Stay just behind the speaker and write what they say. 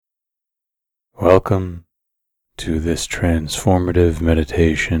Welcome to this transformative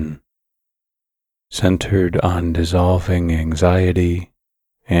meditation centered on dissolving anxiety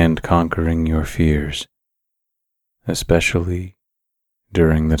and conquering your fears, especially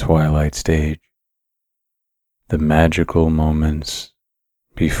during the twilight stage, the magical moments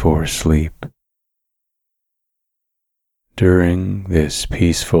before sleep. During this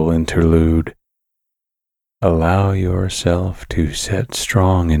peaceful interlude, allow yourself to set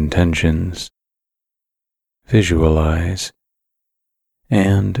strong intentions, visualize,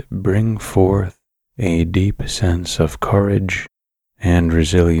 and bring forth a deep sense of courage and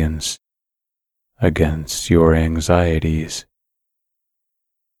resilience against your anxieties.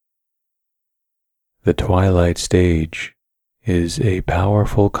 The twilight stage is a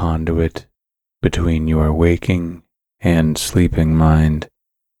powerful conduit between your waking and sleeping mind,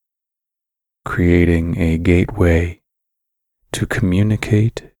 creating a gateway to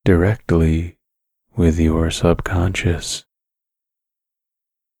communicate directly with your subconscious.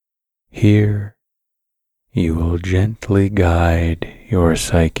 Here, you will gently guide your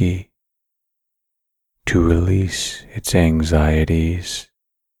psyche to release its anxieties,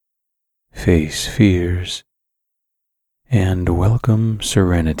 face fears, and welcome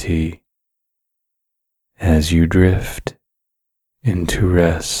serenity as you drift into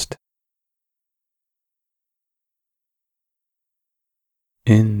rest.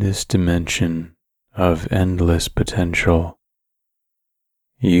 In this dimension of endless potential,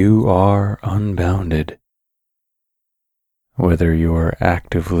 you are unbounded. Whether you're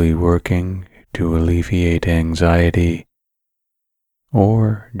actively working to alleviate anxiety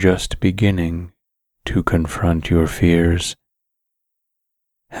or just beginning to confront your fears,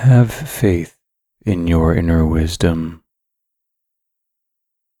 have faith in your inner wisdom.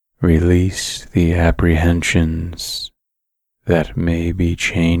 Release the apprehensions that may be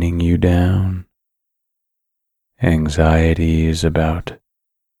chaining you down, anxieties about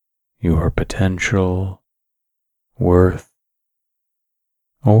your potential, worth,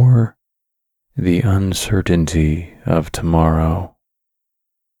 or the uncertainty of tomorrow.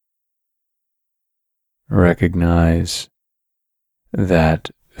 Recognize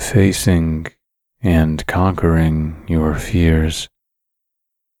that facing and conquering your fears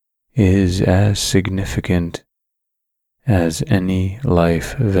is as significant as any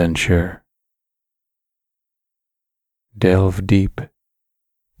life venture. Delve deep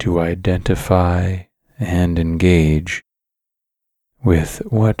to identify and engage with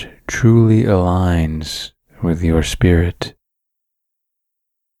what truly aligns with your spirit.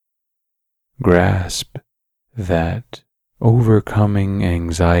 Grasp that overcoming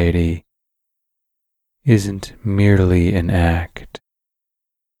anxiety isn't merely an act.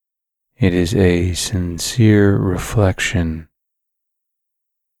 It is a sincere reflection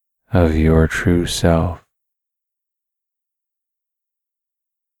of your true self.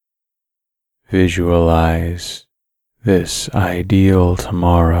 Visualize this ideal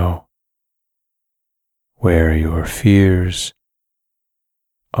tomorrow where your fears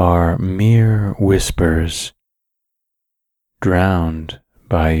are mere whispers drowned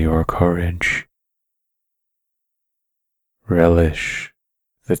by your courage. Relish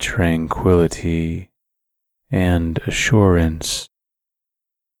the tranquility and assurance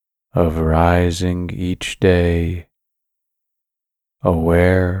of rising each day,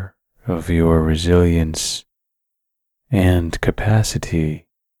 aware of your resilience and capacity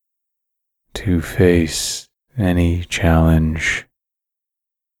to face any challenge.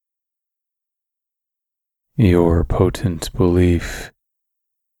 Your potent belief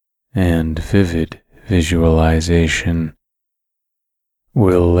and vivid visualization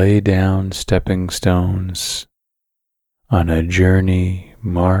will lay down stepping stones on a journey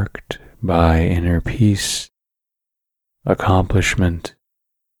marked by inner peace, accomplishment,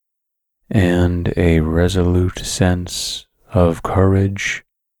 and a resolute sense of courage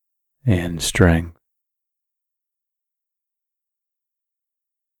and strength.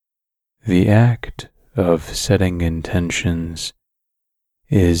 The act of setting intentions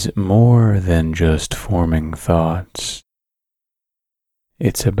is more than just forming thoughts.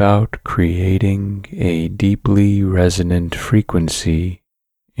 It's about creating a deeply resonant frequency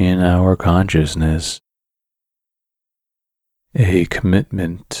in our consciousness, a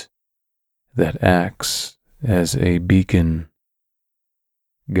commitment that acts as a beacon,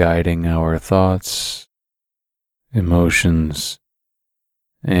 guiding our thoughts, emotions,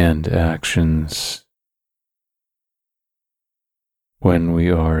 and actions. When we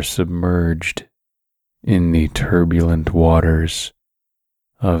are submerged in the turbulent waters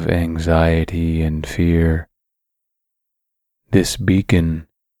of anxiety and fear, this beacon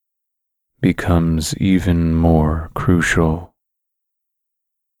becomes even more crucial.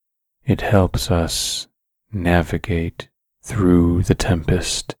 It helps us navigate through the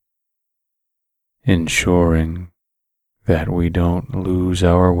tempest, ensuring that we don't lose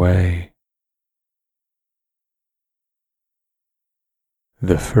our way.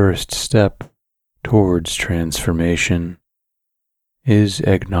 The first step towards transformation is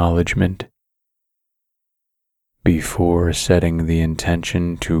acknowledgement. Before setting the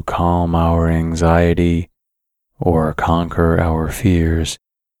intention to calm our anxiety or conquer our fears,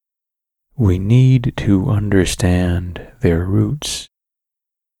 we need to understand their roots.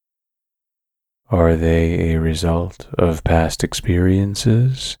 Are they a result of past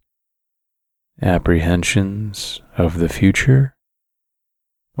experiences, apprehensions of the future,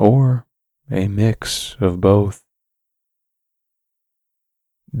 or a mix of both?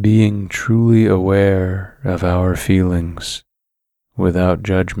 Being truly aware of our feelings without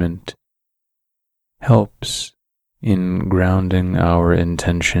judgment helps in grounding our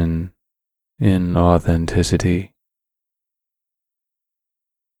intention in authenticity.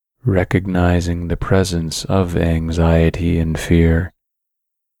 Recognizing the presence of anxiety and fear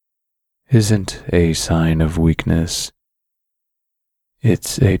isn't a sign of weakness.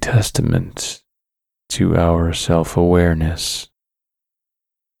 It's a testament to our self-awareness.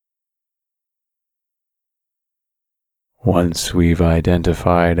 Once we've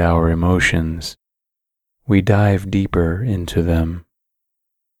identified our emotions, we dive deeper into them.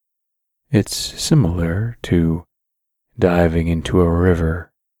 It's similar to diving into a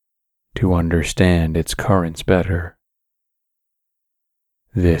river to understand its currents better.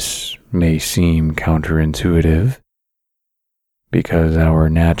 This may seem counterintuitive because our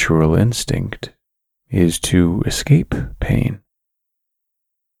natural instinct is to escape pain.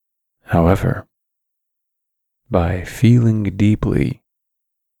 However, by feeling deeply,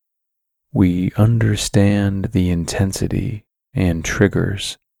 we understand the intensity and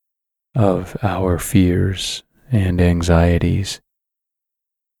triggers of our fears and anxieties.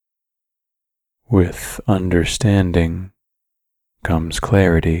 With understanding comes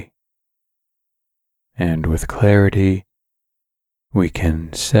clarity, and with clarity, we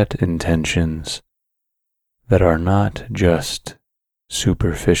can set intentions that are not just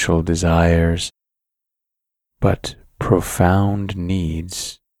superficial desires, but profound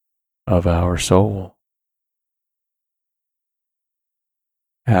needs of our soul.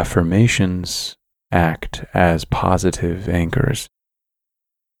 Affirmations act as positive anchors.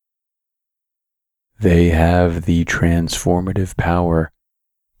 They have the transformative power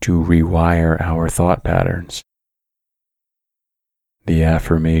to rewire our thought patterns. The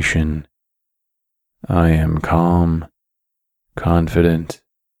affirmation, "I am calm, confident,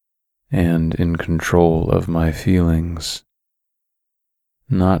 and in control of my feelings,"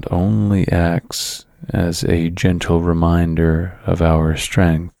 not only acts as a gentle reminder of our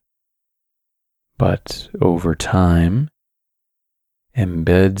strength, but over time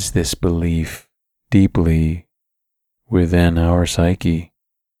embeds this belief deeply within our psyche.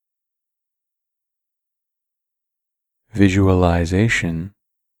 Visualization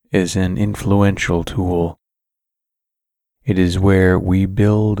is an influential tool. It is where we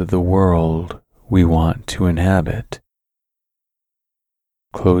build the world we want to inhabit.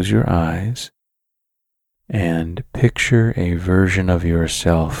 Close your eyes and picture a version of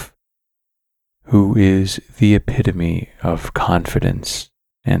yourself who is the epitome of confidence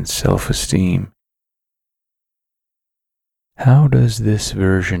and self-esteem. How does this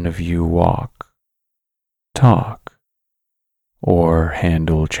version of you walk, talk, or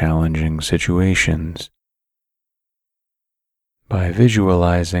handle challenging situations? By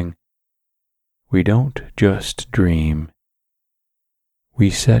visualizing, we don't just dream. We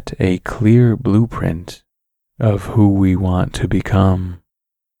set a clear blueprint of who we want to become.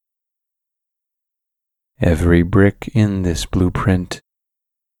 Every brick in this blueprint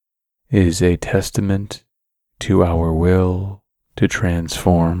is a testament to our will to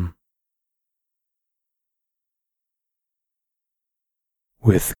transform.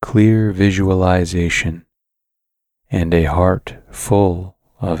 With clear visualization and a heart full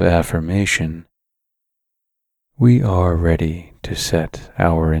of affirmation, we are ready to set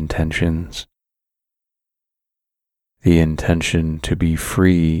our intentions. The intention to be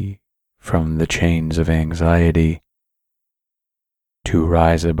free from the chains of anxiety, to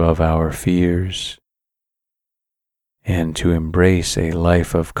rise above our fears, and to embrace a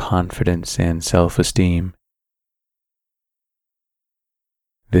life of confidence and self-esteem.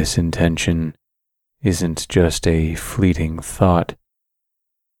 This intention isn't just a fleeting thought,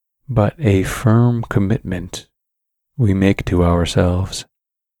 but a firm commitment we make to ourselves.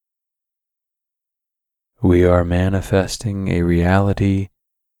 we are manifesting a reality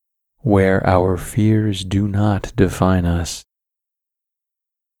where our fears do not define us.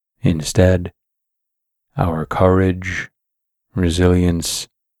 Instead, our courage, resilience,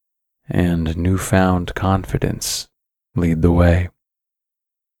 and newfound confidence lead the way.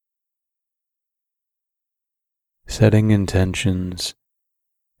 Setting intentions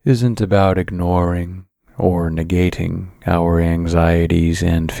isn't about ignoring or negating our anxieties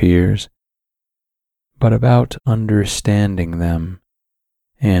and fears, but about understanding them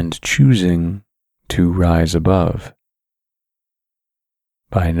and choosing to rise above.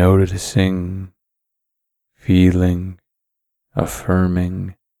 By noticing, feeling,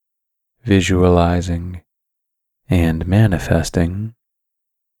 affirming, visualizing, and manifesting,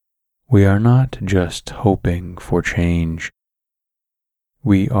 we are not just hoping for change.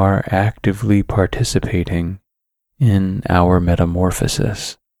 We are actively participating in our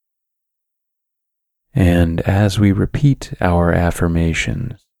metamorphosis. And as we repeat our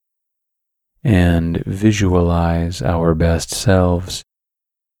affirmations and visualize our best selves,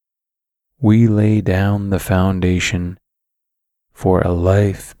 we lay down the foundation for a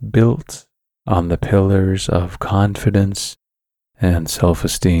life built on the pillars of confidence and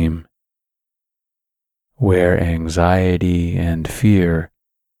self-esteem, where anxiety and fear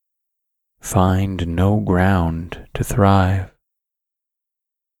find no ground to thrive.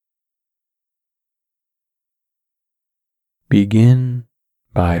 Begin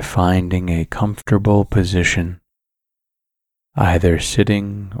by finding a comfortable position, either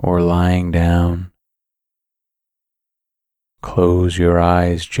sitting or lying down. Close your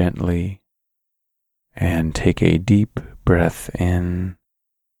eyes gently and take a deep breath in,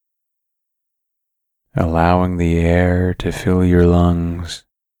 allowing the air to fill your lungs,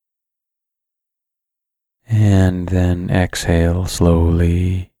 and then exhale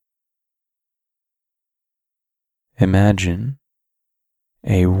slowly. Imagine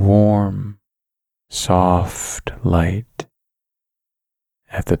a warm, soft light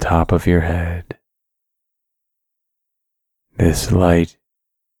at the top of your head. This light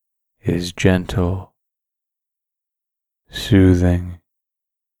is gentle, soothing,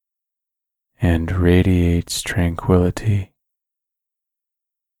 and radiates tranquility.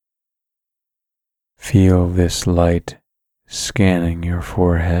 Feel this light scanning your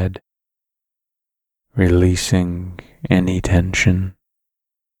forehead, releasing any tension.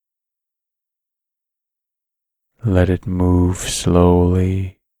 Let it move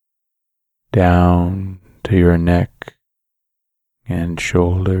slowly down to your neck and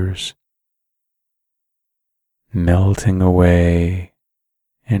shoulders, melting away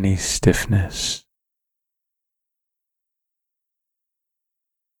any stiffness.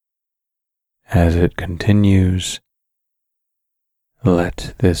 As it continues,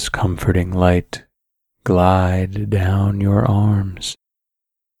 let this comforting light glide down your arms,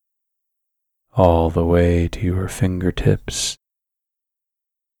 all the way to your fingertips,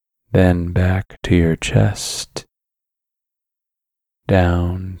 then back to your chest,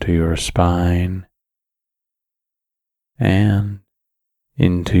 down to your spine, and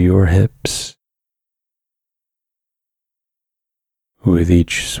into your hips. With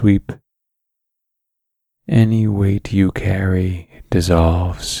each sweep, any weight you carry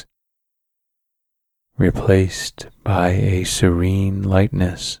dissolves, replaced by a serene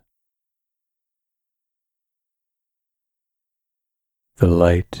lightness. The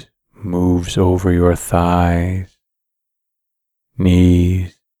light moves over your thighs,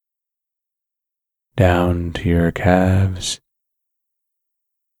 knees, down to your calves,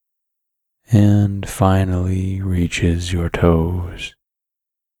 and finally reaches your toes.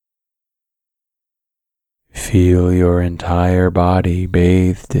 Feel your entire body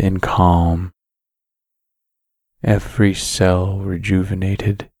bathed in calm, every cell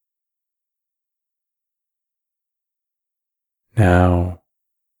rejuvenated. Now,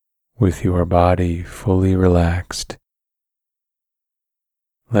 with your body fully relaxed,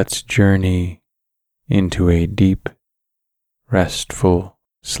 let's journey into a deep, restful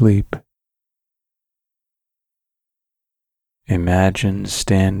sleep. Imagine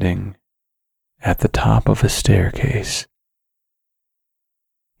standing at the top of a staircase,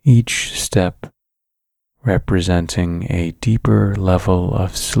 each step representing a deeper level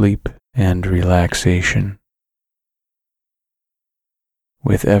of sleep and relaxation.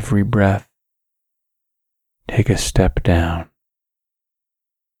 With every breath, take a step down,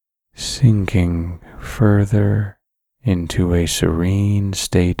 sinking further into a serene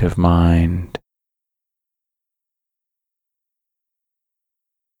state of mind.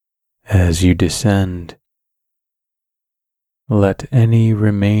 As you descend, let any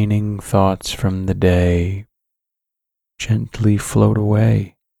remaining thoughts from the day gently float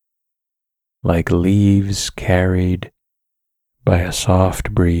away, like leaves carried by a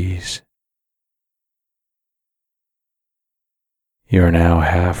soft breeze. You're now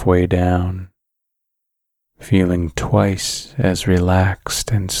halfway down, feeling twice as relaxed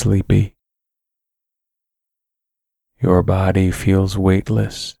and sleepy. Your body feels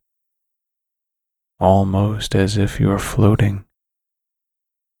weightless, almost as if you're floating.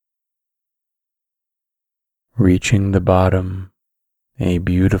 Reaching the bottom, a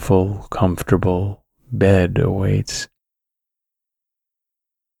beautiful, comfortable bed awaits.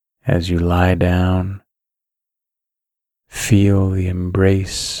 As you lie down, feel the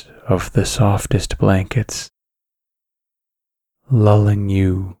embrace of the softest blankets, lulling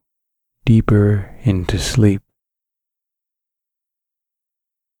you deeper into sleep.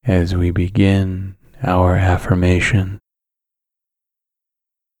 As we begin our affirmation,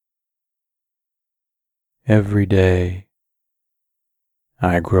 every day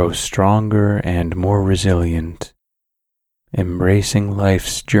I grow stronger and more resilient, embracing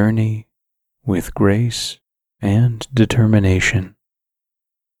life's journey with grace and determination.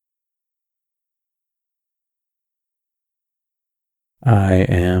 I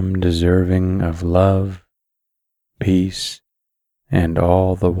am deserving of love, peace, and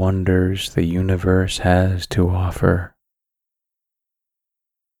all the wonders the universe has to offer.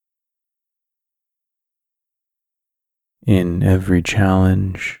 In every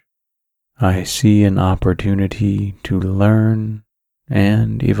challenge, I see an opportunity to learn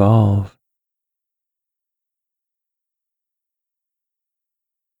and evolve.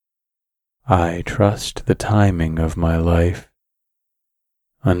 I trust the timing of my life,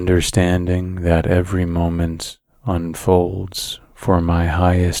 understanding that every moment unfolds for my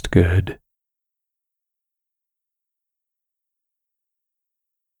highest good.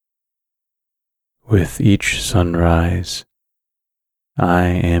 With each sunrise, I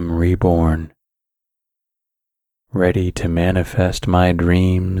am reborn, ready to manifest my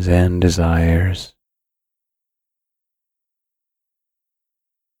dreams and desires.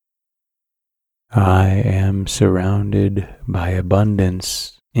 I am surrounded by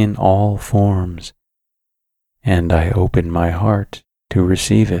abundance in all forms, and I open my heart to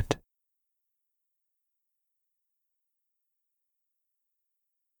receive it.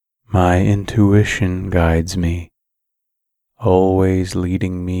 My intuition guides me, always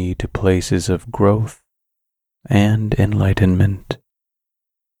leading me to places of growth and enlightenment.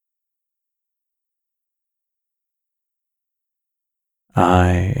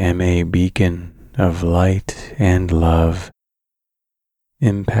 I am a beacon of light and love,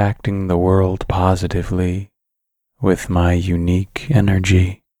 impacting the world positively with my unique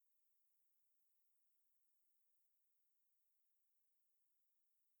energy.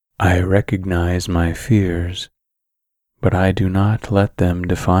 I recognize my fears, but I do not let them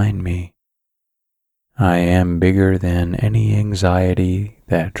define me. I am bigger than any anxiety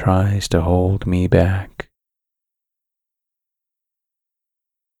that tries to hold me back.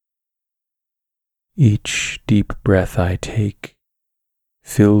 Each deep breath I take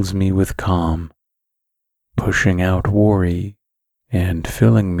fills me with calm, pushing out worry and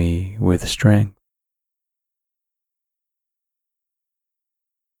filling me with strength.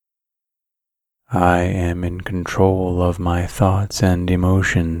 I am in control of my thoughts and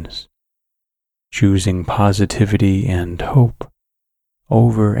emotions, choosing positivity and hope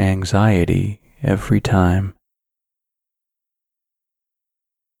over anxiety every time.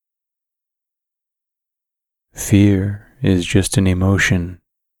 Fear is just an emotion,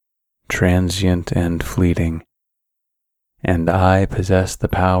 transient and fleeting, and I possess the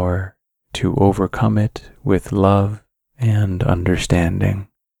power to overcome it with love and understanding.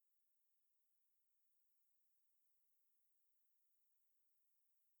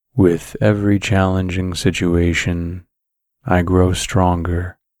 With every challenging situation, I grow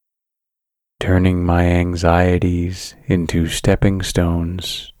stronger, turning my anxieties into stepping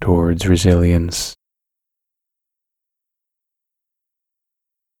stones towards resilience.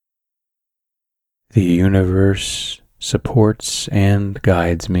 The universe supports and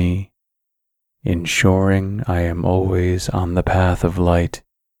guides me, ensuring I am always on the path of light,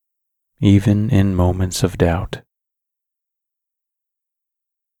 even in moments of doubt.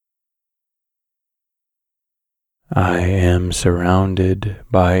 I am surrounded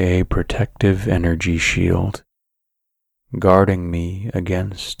by a protective energy shield, guarding me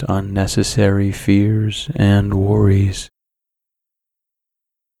against unnecessary fears and worries.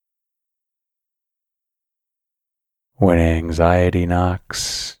 When anxiety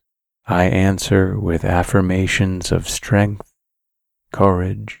knocks, I answer with affirmations of strength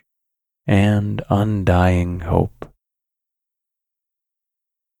courage, and undying hope.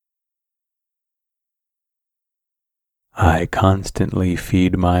 I constantly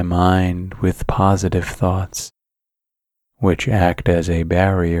feed my mind with positive thoughts, which act as a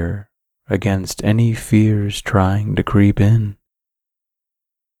barrier against any fears trying to creep in.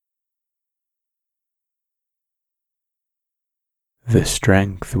 The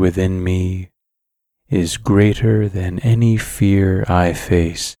strength within me is greater than any fear I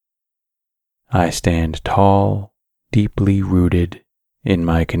face. I stand tall, deeply rooted in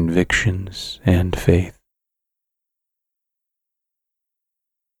my convictions and faith.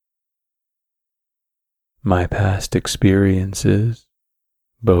 My past experiences,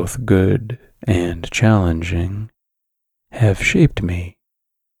 both good and challenging, have shaped me,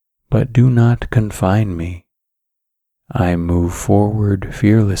 but do not confine me. I move forward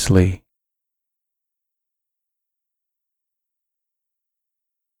fearlessly.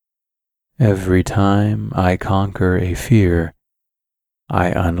 Every time I conquer a fear, I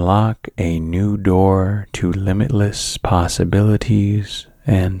unlock a new door to limitless possibilities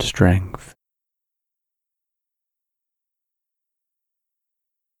and strength.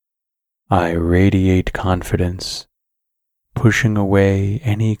 I radiate confidence, pushing away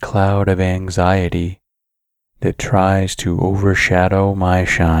any cloud of anxiety that tries to overshadow my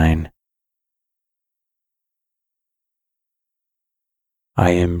shine.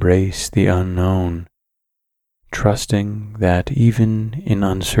 I embrace the unknown, trusting that even in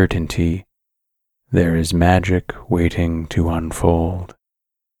uncertainty, there is magic waiting to unfold.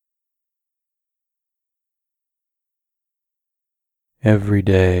 Every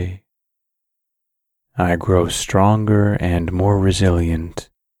day, I grow stronger and more resilient,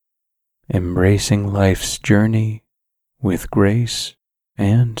 embracing life's journey with grace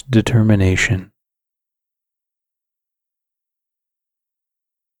and determination.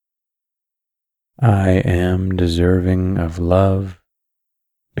 I am deserving of love,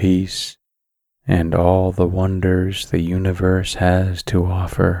 peace, and all the wonders the universe has to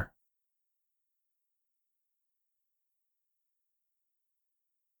offer.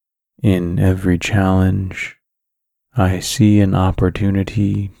 In every challenge, I see an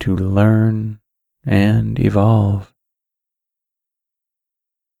opportunity to learn and evolve.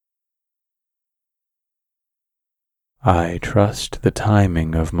 I trust the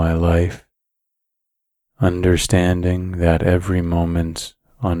timing of my life, understanding that every moment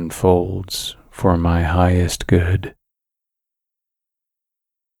unfolds for my highest good.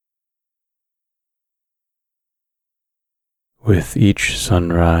 With each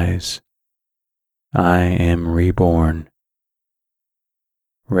sunrise, I am reborn,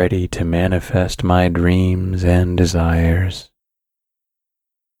 ready to manifest my dreams and desires.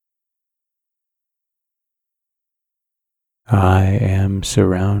 I am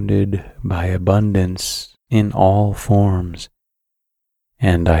surrounded by abundance in all forms,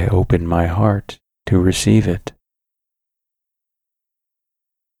 and I open my heart to receive it.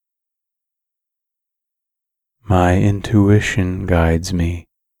 My intuition guides me,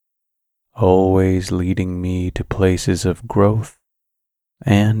 always leading me to places of growth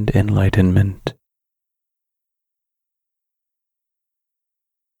and enlightenment.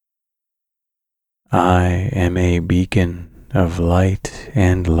 I am a beacon of light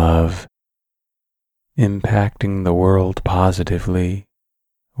and love, impacting the world positively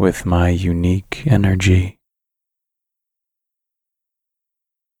with my unique energy.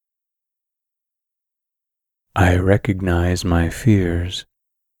 I recognize my fears,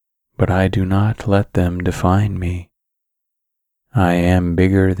 but I do not let them define me. I am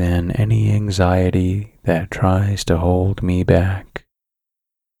bigger than any anxiety that tries to hold me back.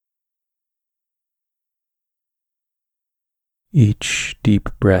 Each deep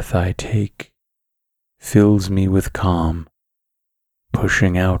breath I take fills me with calm,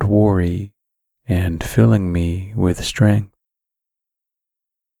 pushing out worry and filling me with strength.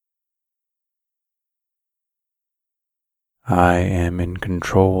 I am in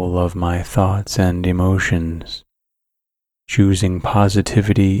control of my thoughts and emotions, choosing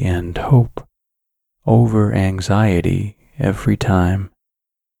positivity and hope over anxiety every time.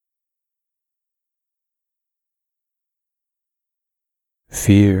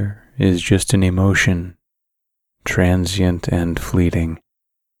 Fear is just an emotion, transient and fleeting,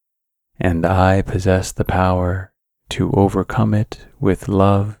 and I possess the power to overcome it with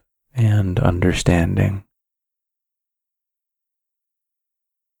love and understanding.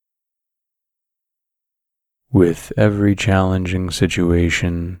 With every challenging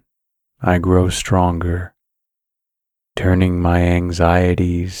situation, I grow stronger, turning my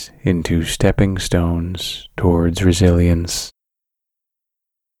anxieties into stepping stones towards resilience.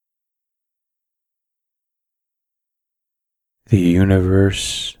 The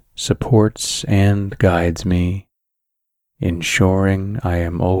universe supports and guides me, ensuring I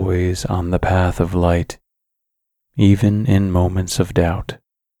am always on the path of light, even in moments of doubt.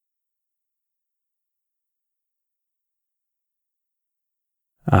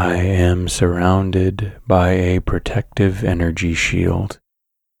 I am surrounded by a protective energy shield,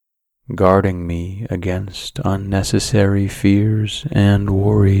 guarding me against unnecessary fears and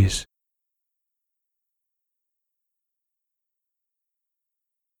worries.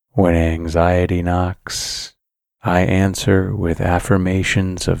 When anxiety knocks, I answer with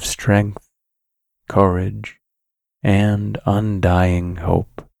affirmations of strength, courage, and undying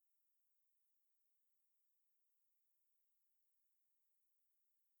hope.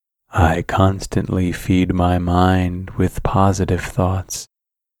 I constantly feed my mind with positive thoughts,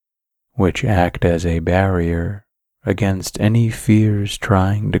 which act as a barrier against any fears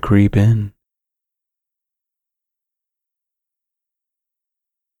trying to creep in.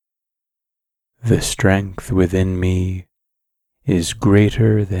 The strength within me is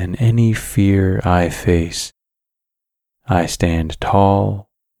greater than any fear I face. I stand tall,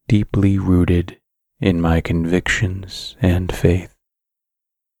 deeply rooted in my convictions and faith.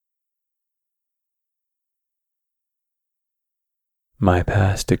 My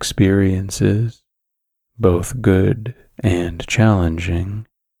past experiences, both good and challenging,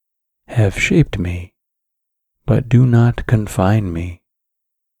 have shaped me, but do not confine me.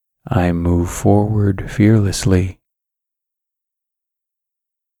 I move forward fearlessly.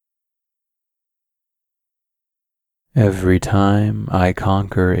 Every time I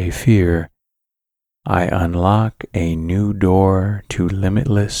conquer a fear, I unlock a new door to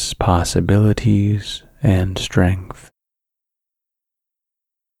limitless possibilities and strength.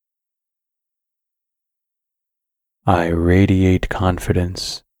 I radiate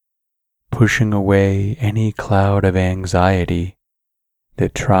confidence, pushing away any cloud of anxiety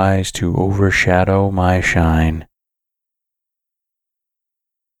that tries to overshadow my shine.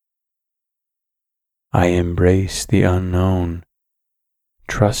 I embrace the unknown,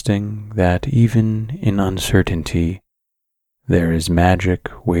 trusting that even in uncertainty, there is magic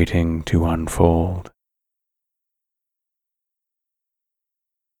waiting to unfold.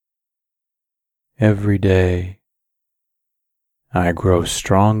 Every day, I grow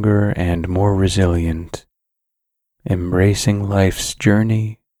stronger and more resilient, embracing life's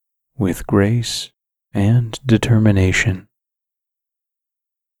journey with grace and determination.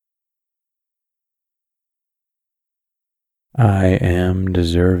 I am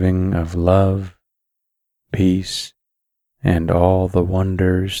deserving of love, peace, and all the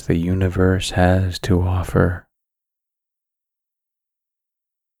wonders the universe has to offer.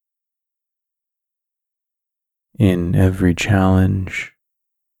 In every challenge,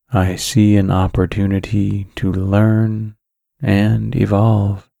 I see an opportunity to learn and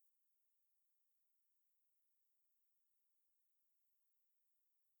evolve.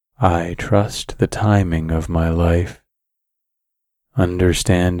 I trust the timing of my life,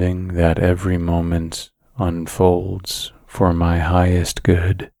 understanding that every moment unfolds for my highest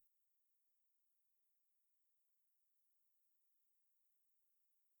good.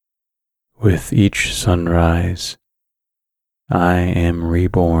 With each sunrise, I am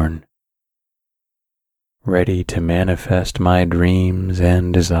reborn, ready to manifest my dreams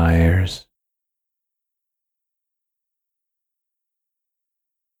and desires.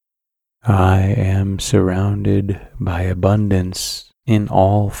 I am surrounded by abundance in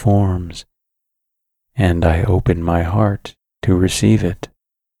all forms, and I open my heart to receive it.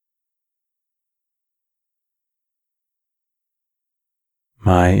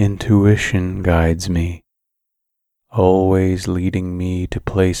 My intuition guides me, always leading me to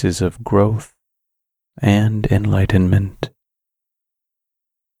places of growth and enlightenment.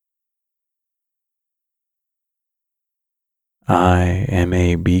 I am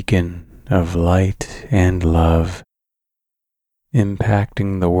a beacon of light and love,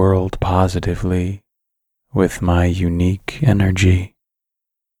 impacting the world positively with my unique energy.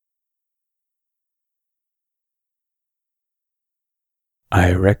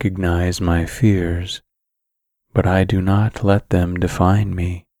 I recognize my fears, but I do not let them define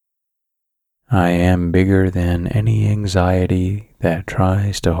me. I am bigger than any anxiety that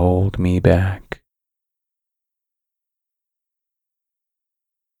tries to hold me back.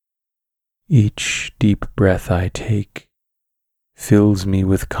 Each deep breath I take fills me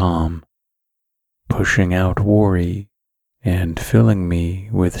with calm, pushing out worry and filling me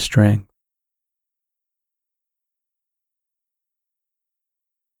with strength.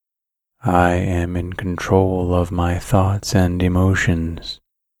 I am in control of my thoughts and emotions,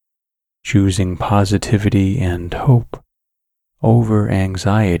 choosing positivity and hope over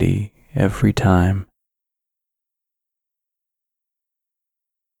anxiety every time.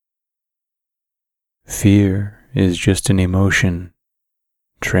 Fear is just an emotion,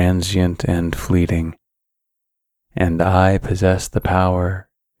 transient and fleeting, and I possess the power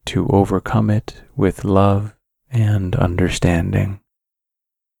to overcome it with love and understanding.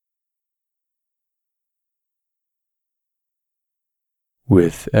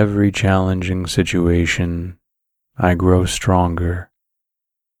 With every challenging situation, I grow stronger,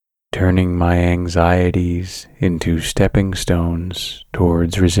 turning my anxieties into stepping stones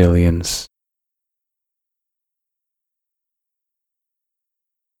towards resilience.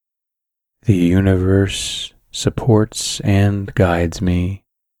 The universe supports and guides me,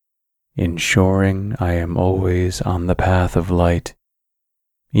 ensuring I am always on the path of light,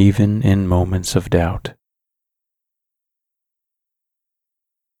 even in moments of doubt.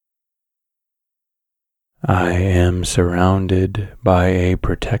 I am surrounded by a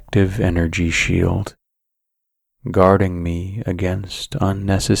protective energy shield, guarding me against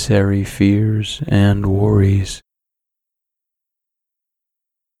unnecessary fears and worries.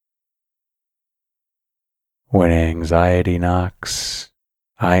 When anxiety knocks,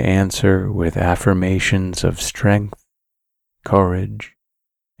 I answer with affirmations of strength, courage,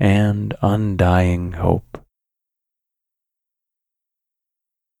 and undying hope.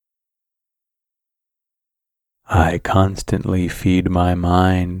 I constantly feed my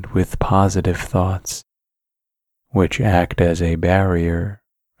mind with positive thoughts, which act as a barrier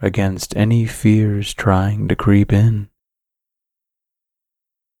against any fears trying to creep in.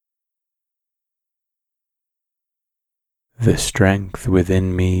 The strength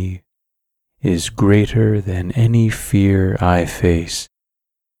within me is greater than any fear I face.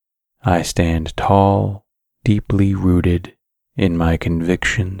 I stand tall, deeply rooted in my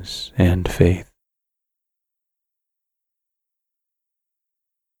convictions and faith.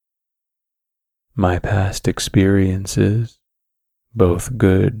 My past experiences, both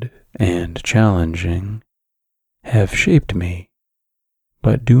good and challenging, have shaped me,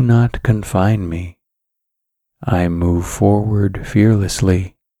 but do not confine me. I move forward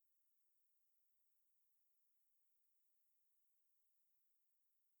fearlessly.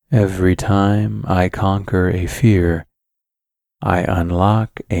 Every time I conquer a fear, I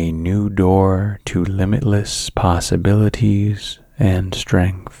unlock a new door to limitless possibilities and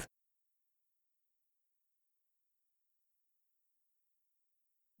strength.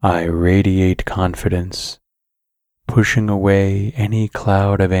 I radiate confidence, pushing away any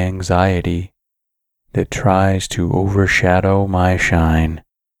cloud of anxiety that tries to overshadow my shine.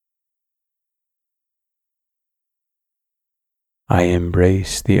 I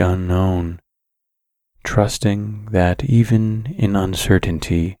embrace the unknown, trusting that even in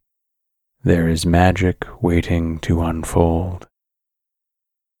uncertainty, there is magic waiting to unfold.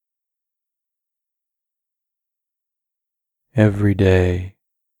 Every day,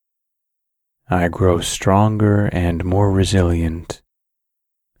 I grow stronger and more resilient,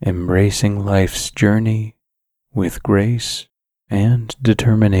 embracing life's journey with grace and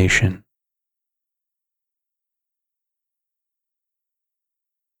determination.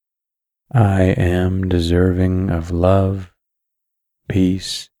 I am deserving of love,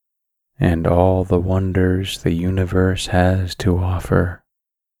 peace, and all the wonders the universe has to offer.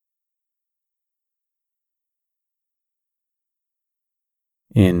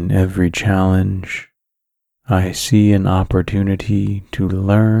 In every challenge, I see an opportunity to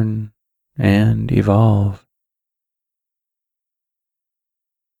learn and evolve.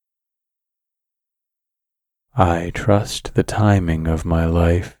 I trust the timing of my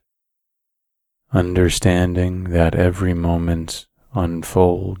life, understanding that every moment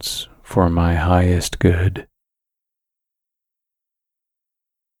unfolds for my highest good.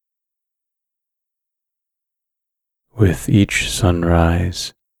 With each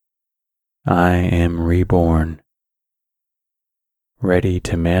sunrise, I am reborn, ready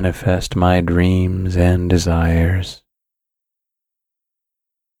to manifest my dreams and desires.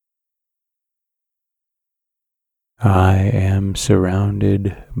 I am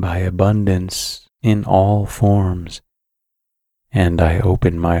surrounded by abundance in all forms, and I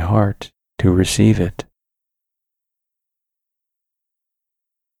open my heart to receive it.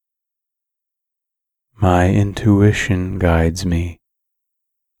 My intuition guides me,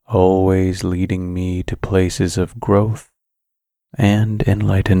 always leading me to places of growth and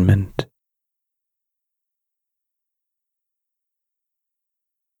enlightenment.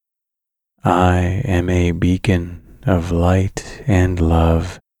 I am a beacon of light and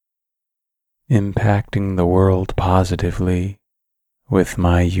love, impacting the world positively with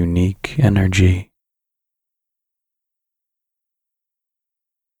my unique energy.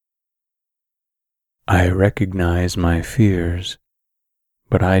 I recognize my fears,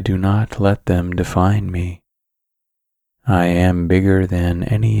 but I do not let them define me. I am bigger than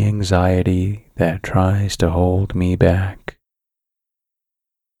any anxiety that tries to hold me back.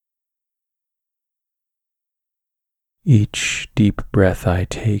 Each deep breath I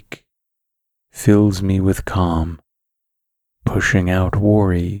take fills me with calm, pushing out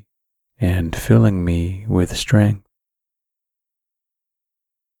worry and filling me with strength.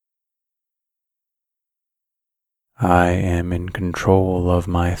 I am in control of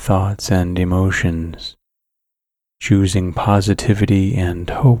my thoughts and emotions, choosing positivity and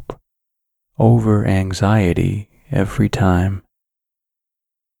hope over anxiety every time.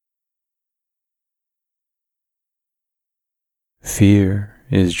 Fear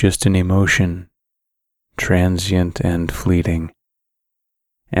is just an emotion, transient and fleeting,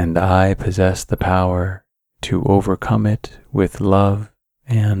 and I possess the power to overcome it with love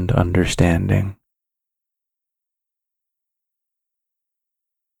and understanding.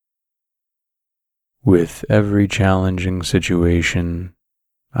 With every challenging situation,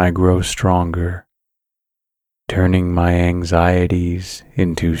 I grow stronger, turning my anxieties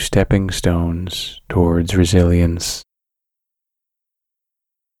into stepping stones towards resilience.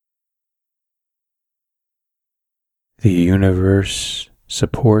 The universe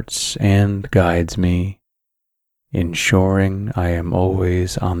supports and guides me, ensuring I am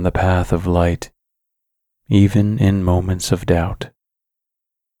always on the path of light, even in moments of doubt.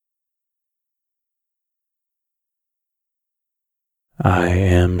 I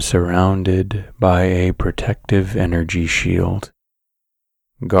am surrounded by a protective energy shield,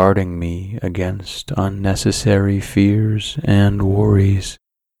 guarding me against unnecessary fears and worries.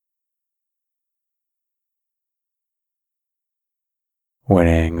 When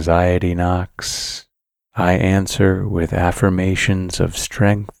anxiety knocks, I answer with affirmations of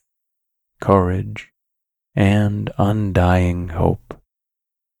strength, courage, and undying hope.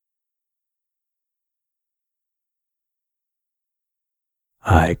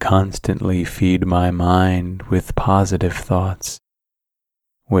 I constantly feed my mind with positive thoughts,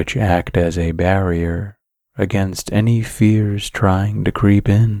 which act as a barrier against any fears trying to creep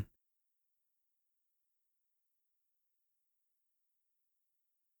in.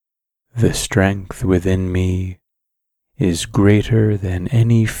 The strength within me is greater than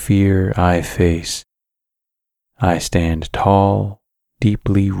any fear I face. I stand tall,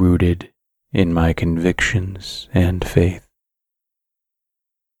 deeply rooted in my convictions and faith.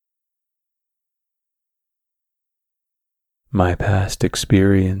 My past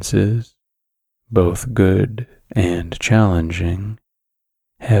experiences, both good and challenging,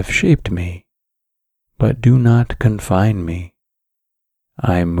 have shaped me, but do not confine me.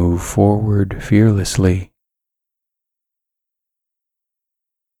 I move forward fearlessly.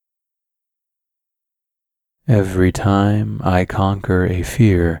 Every time I conquer a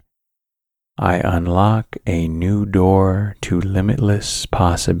fear, I unlock a new door to limitless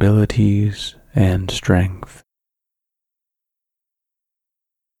possibilities and strength.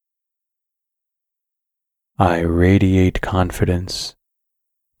 I radiate confidence,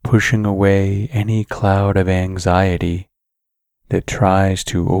 pushing away any cloud of anxiety that tries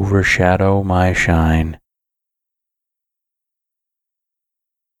to overshadow my shine.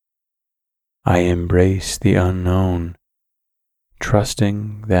 I embrace the unknown,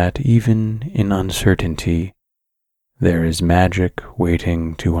 trusting that even in uncertainty, there is magic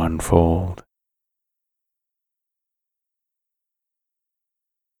waiting to unfold.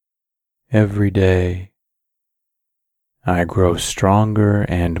 Every day, I grow stronger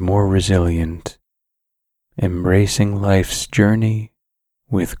and more resilient, embracing life's journey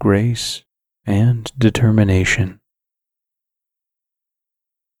with grace and determination.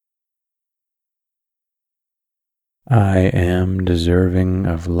 I am deserving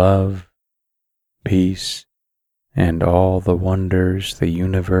of love, peace, and all the wonders the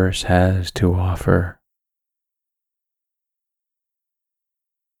universe has to offer.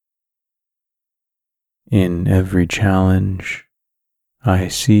 In every challenge, I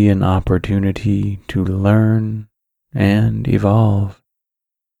see an opportunity to learn and evolve.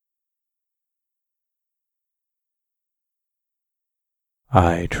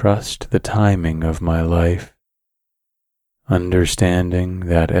 I trust the timing of my life, understanding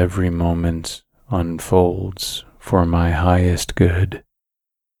that every moment unfolds for my highest good.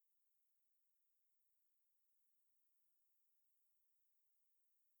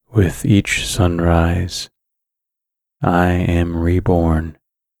 With each sunrise, I am reborn,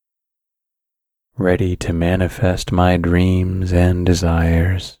 ready to manifest my dreams and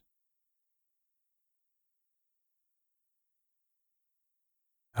desires.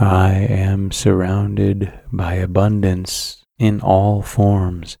 I am surrounded by abundance in all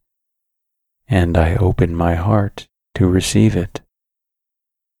forms, and I open my heart to receive it.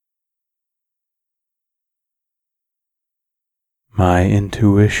 My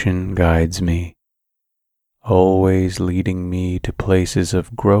intuition guides me, always leading me to places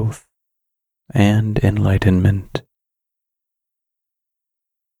of growth and enlightenment.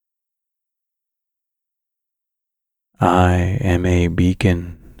 I am a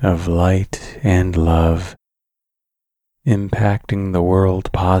beacon of light and love, impacting the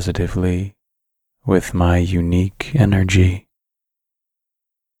world positively with my unique energy.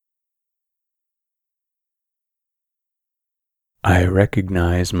 I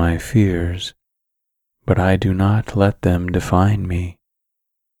recognize my fears, but I do not let them define me.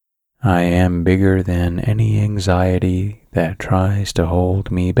 I am bigger than any anxiety that tries to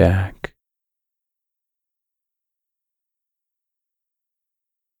hold me back.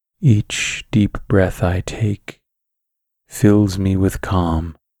 Each deep breath I take fills me with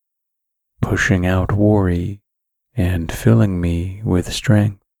calm, pushing out worry and filling me with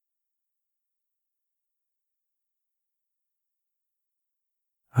strength.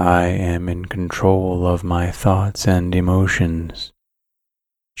 I am in control of my thoughts and emotions,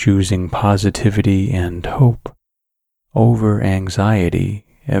 choosing positivity and hope over anxiety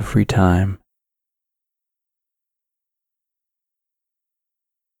every time.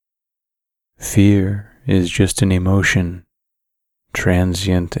 Fear is just an emotion,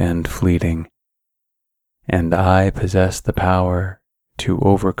 transient and fleeting, and I possess the power to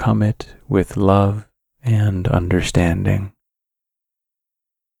overcome it with love and understanding.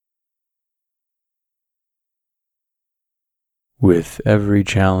 With every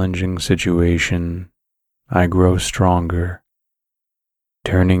challenging situation, I grow stronger,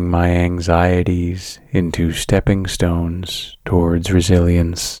 turning my anxieties into stepping stones towards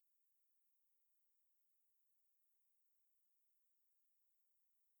resilience.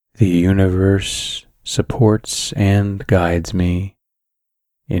 The universe supports and guides me,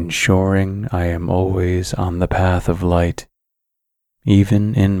 ensuring I am always on the path of light,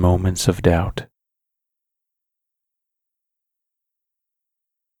 even in moments of doubt.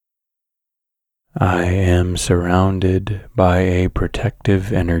 I am surrounded by a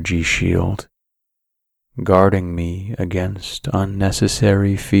protective energy shield, guarding me against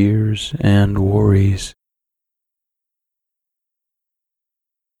unnecessary fears and worries.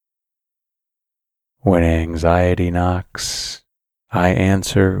 When anxiety knocks, I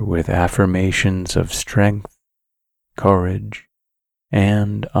answer with affirmations of strength, courage,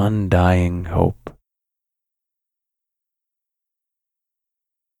 and undying hope.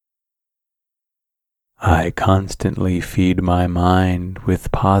 I constantly feed my mind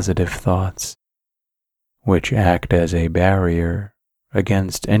with positive thoughts, which act as a barrier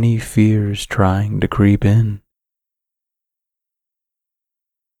against any fears trying to creep in.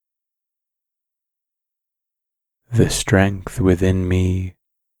 The strength within me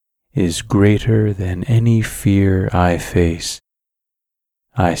is greater than any fear I face.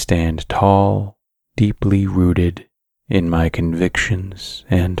 I stand tall, deeply rooted in my convictions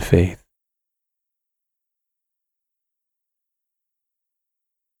and faith.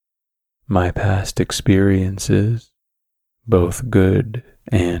 My past experiences, both good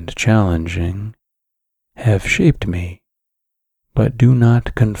and challenging, have shaped me, but do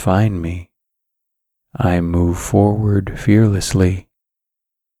not confine me. I move forward fearlessly.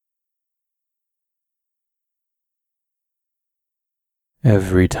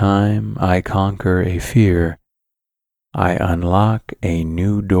 Every time I conquer a fear, I unlock a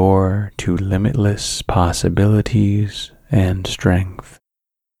new door to limitless possibilities and strength.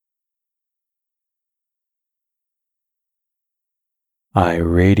 I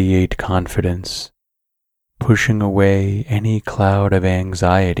radiate confidence, pushing away any cloud of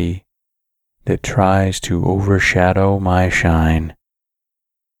anxiety that tries to overshadow my shine.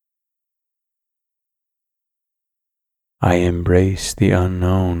 I embrace the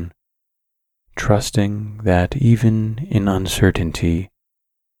unknown, trusting that even in uncertainty,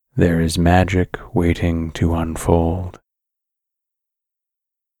 there is magic waiting to unfold.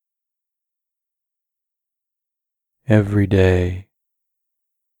 Every day,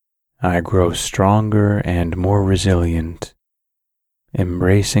 I grow stronger and more resilient,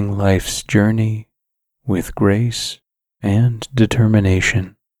 embracing life's journey with grace and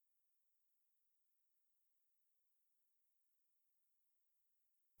determination.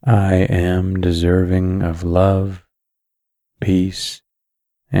 I am deserving of love, peace,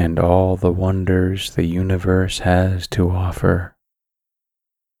 and all the wonders the universe has to offer.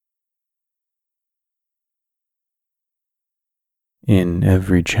 In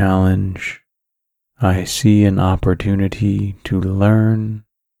every challenge, I see an opportunity to learn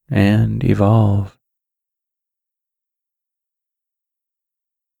and evolve.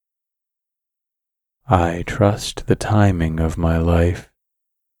 I trust the timing of my life,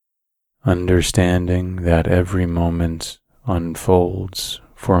 understanding that every moment unfolds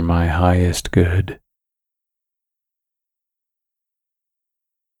for my highest good.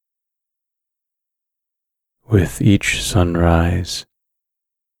 With each sunrise,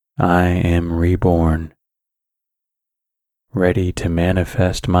 I am reborn, ready to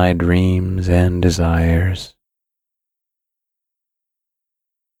manifest my dreams and desires.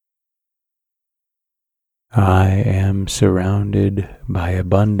 I am surrounded by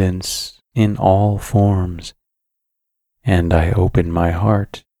abundance in all forms, and I open my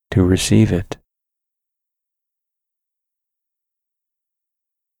heart to receive it.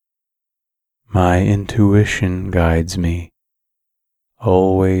 My intuition guides me,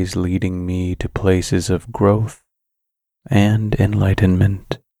 always leading me to places of growth and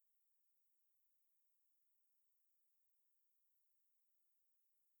enlightenment.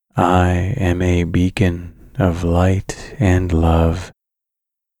 I am a beacon of light and love,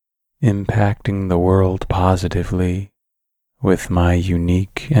 impacting the world positively with my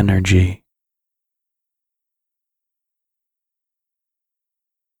unique energy.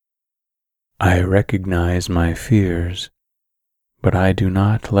 I recognize my fears, but I do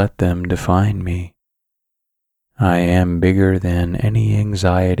not let them define me. I am bigger than any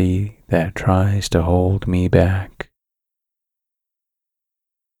anxiety that tries to hold me back.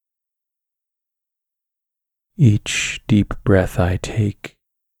 Each deep breath I take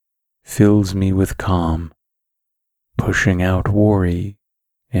fills me with calm, pushing out worry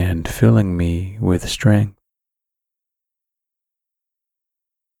and filling me with strength.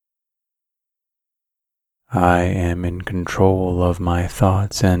 I am in control of my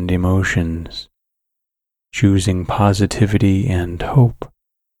thoughts and emotions, choosing positivity and hope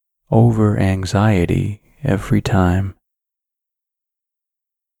over anxiety every time.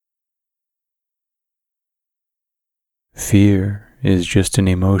 Fear is just an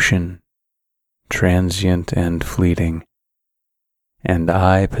emotion, transient and fleeting, and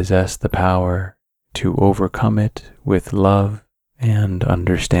I possess the power to overcome it with love and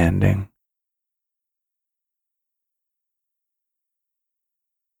understanding.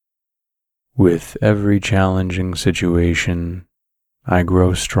 With every challenging situation, I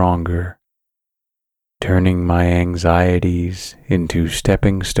grow stronger, turning my anxieties into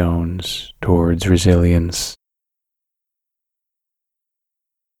stepping stones towards resilience.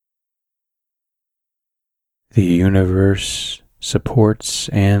 The universe supports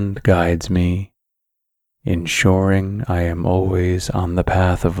and guides me, ensuring I am always on the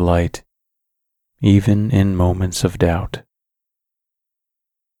path of light, even in moments of doubt.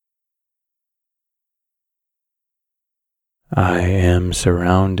 I am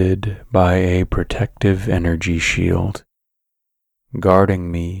surrounded by a protective energy shield, guarding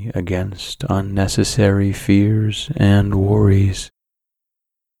me against unnecessary fears and worries.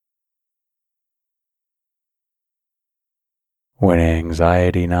 When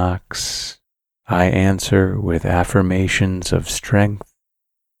anxiety knocks, I answer with affirmations of strength,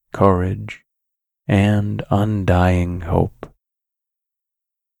 courage, and undying hope.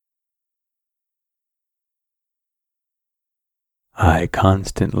 I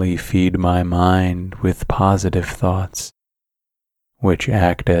constantly feed my mind with positive thoughts, which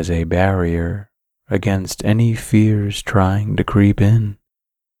act as a barrier against any fears trying to creep in.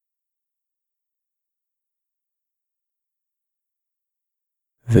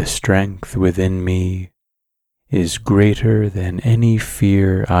 The strength within me is greater than any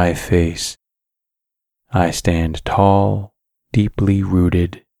fear I face. I stand tall, deeply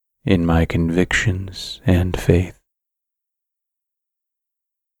rooted in my convictions and faith.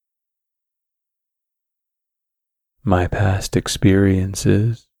 My past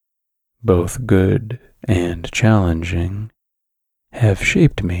experiences, both good and challenging, have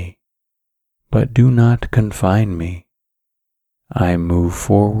shaped me, but do not confine me. I move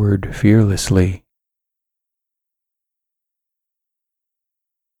forward fearlessly.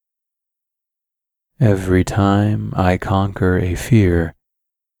 Every time I conquer a fear,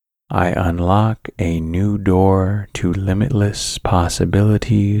 I unlock a new door to limitless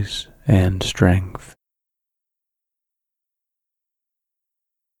possibilities and strength.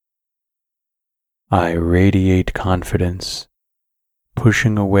 I radiate confidence,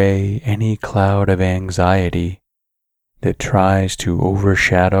 pushing away any cloud of anxiety that tries to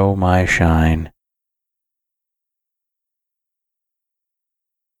overshadow my shine.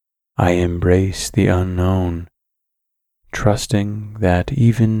 I embrace the unknown, trusting that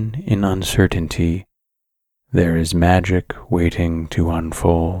even in uncertainty, there is magic waiting to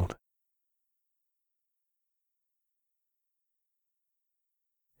unfold.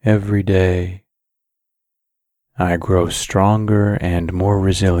 Every day, I grow stronger and more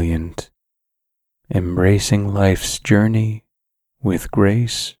resilient, embracing life's journey with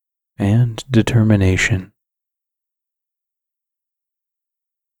grace and determination.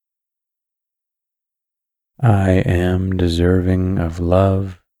 I am deserving of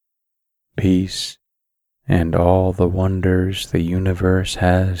love, peace, and all the wonders the universe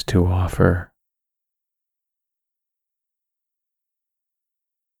has to offer.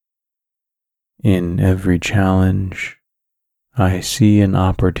 In every challenge, I see an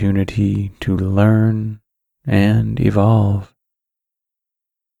opportunity to learn and evolve.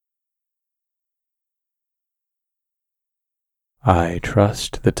 I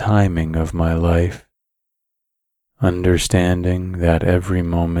trust the timing of my life, understanding that every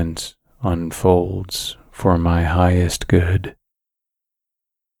moment unfolds for my highest good.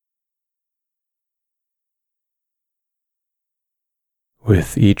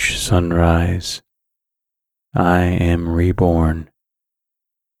 With each sunrise, I am reborn,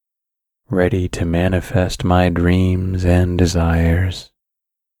 ready to manifest my dreams and desires.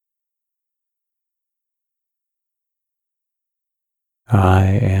 I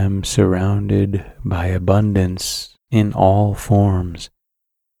am surrounded by abundance in all forms,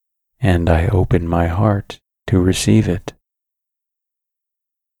 and I open my heart to receive it.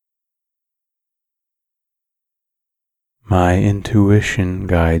 My intuition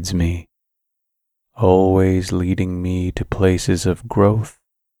guides me, always leading me to places of growth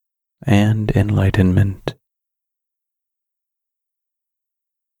and enlightenment.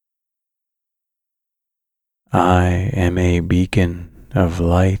 I am a beacon of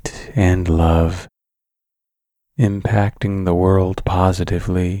light and love, impacting the world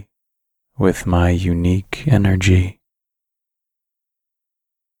positively with my unique energy.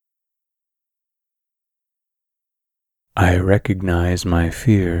 I recognize my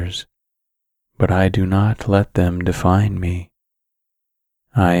fears, but I do not let them define me.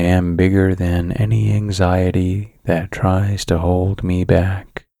 I am bigger than any anxiety that tries to hold me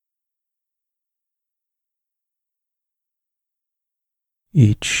back.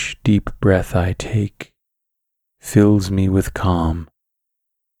 Each deep breath I take fills me with calm,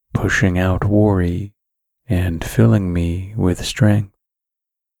 pushing out worry and filling me with strength.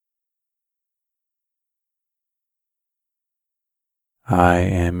 I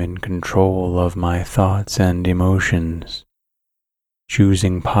am in control of my thoughts and emotions,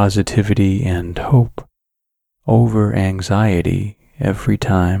 choosing positivity and hope over anxiety every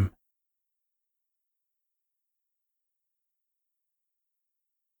time.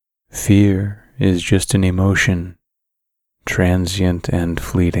 Fear is just an emotion, transient and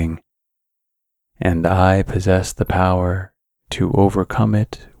fleeting, and I possess the power to overcome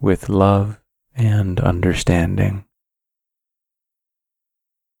it with love and understanding.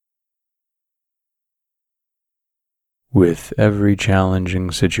 With every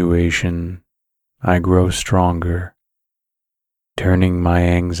challenging situation, I grow stronger, turning my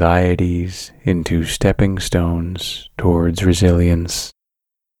anxieties into stepping stones towards resilience.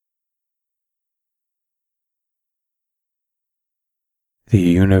 The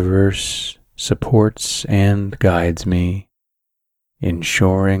universe supports and guides me,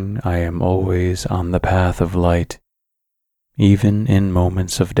 ensuring I am always on the path of light, even in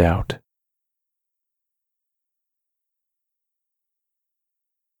moments of doubt.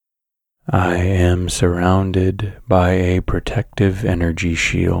 I am surrounded by a protective energy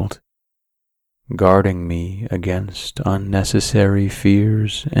shield, guarding me against unnecessary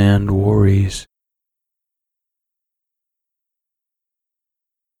fears and worries.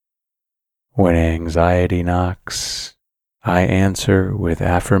 When anxiety knocks, I answer with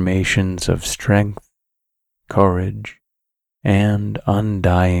affirmations of strength, courage, and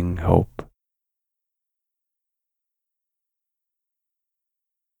undying hope.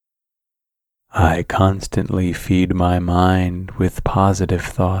 I constantly feed my mind with positive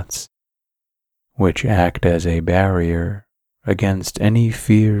thoughts, which act as a barrier against any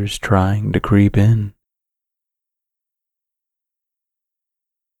fears trying to creep in.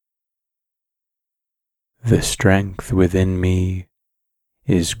 The strength within me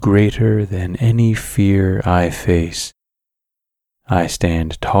is greater than any fear I face. I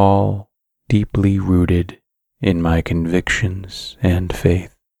stand tall, deeply rooted in my convictions and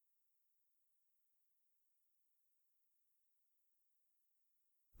faith.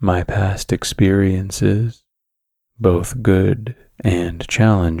 My past experiences, both good and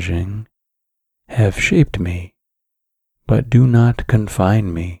challenging, have shaped me, but do not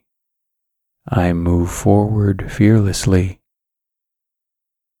confine me. I move forward fearlessly.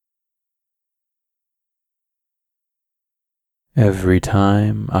 Every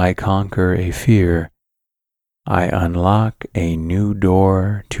time I conquer a fear, I unlock a new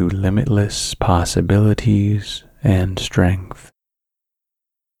door to limitless possibilities and strength.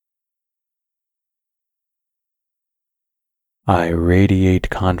 I radiate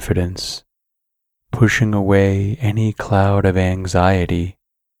confidence, pushing away any cloud of anxiety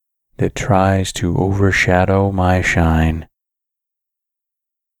that tries to overshadow my shine.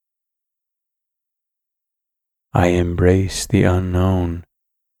 I embrace the unknown,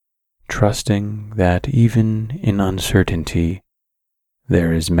 trusting that even in uncertainty,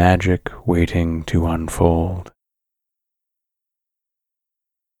 there is magic waiting to unfold.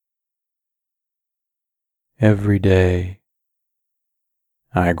 Every day,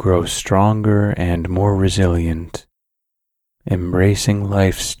 I grow stronger and more resilient, embracing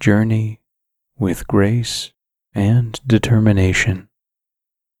life's journey with grace and determination.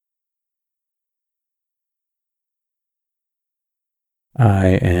 I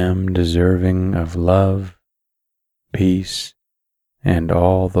am deserving of love, peace, and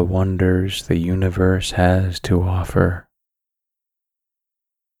all the wonders the universe has to offer.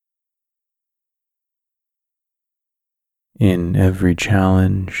 In every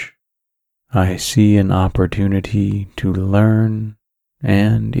challenge, I see an opportunity to learn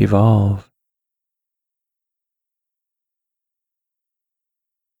and evolve.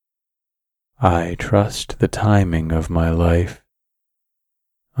 I trust the timing of my life,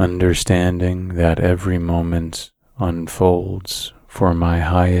 understanding that every moment unfolds for my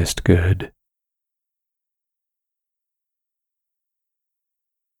highest good.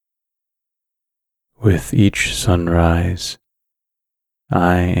 With each sunrise,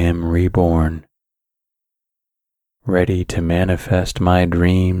 I am reborn, ready to manifest my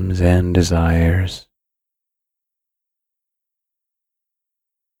dreams and desires.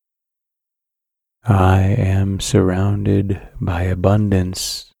 I am surrounded by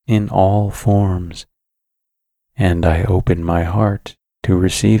abundance in all forms, and I open my heart to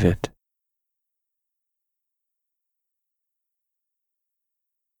receive it.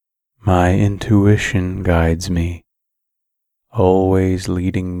 My intuition guides me, always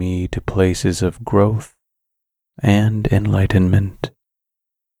leading me to places of growth and enlightenment.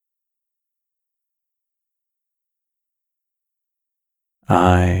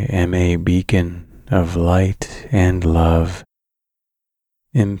 I am a beacon of light and love,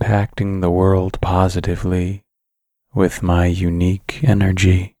 impacting the world positively with my unique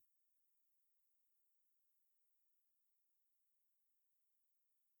energy.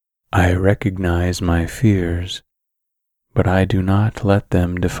 I recognize my fears, but I do not let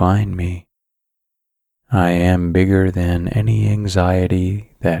them define me. I am bigger than any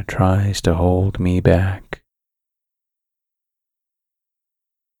anxiety that tries to hold me back.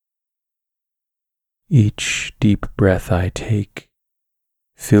 Each deep breath I take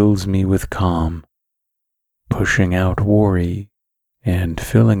fills me with calm, pushing out worry and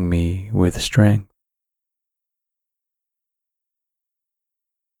filling me with strength.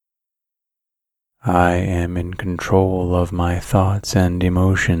 I am in control of my thoughts and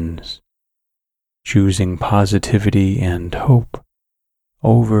emotions, choosing positivity and hope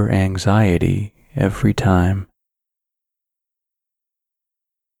over anxiety every time.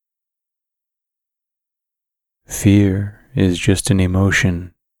 Fear is just an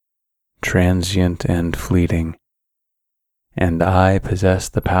emotion, transient and fleeting, and I possess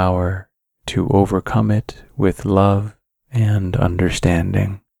the power to overcome it with love and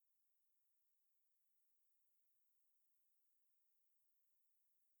understanding.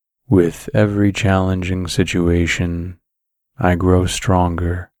 With every challenging situation, I grow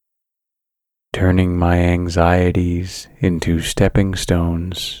stronger, turning my anxieties into stepping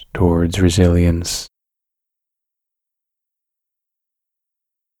stones towards resilience.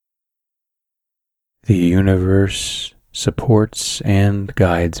 The universe supports and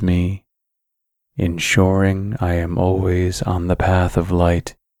guides me, ensuring I am always on the path of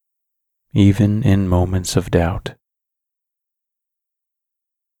light, even in moments of doubt.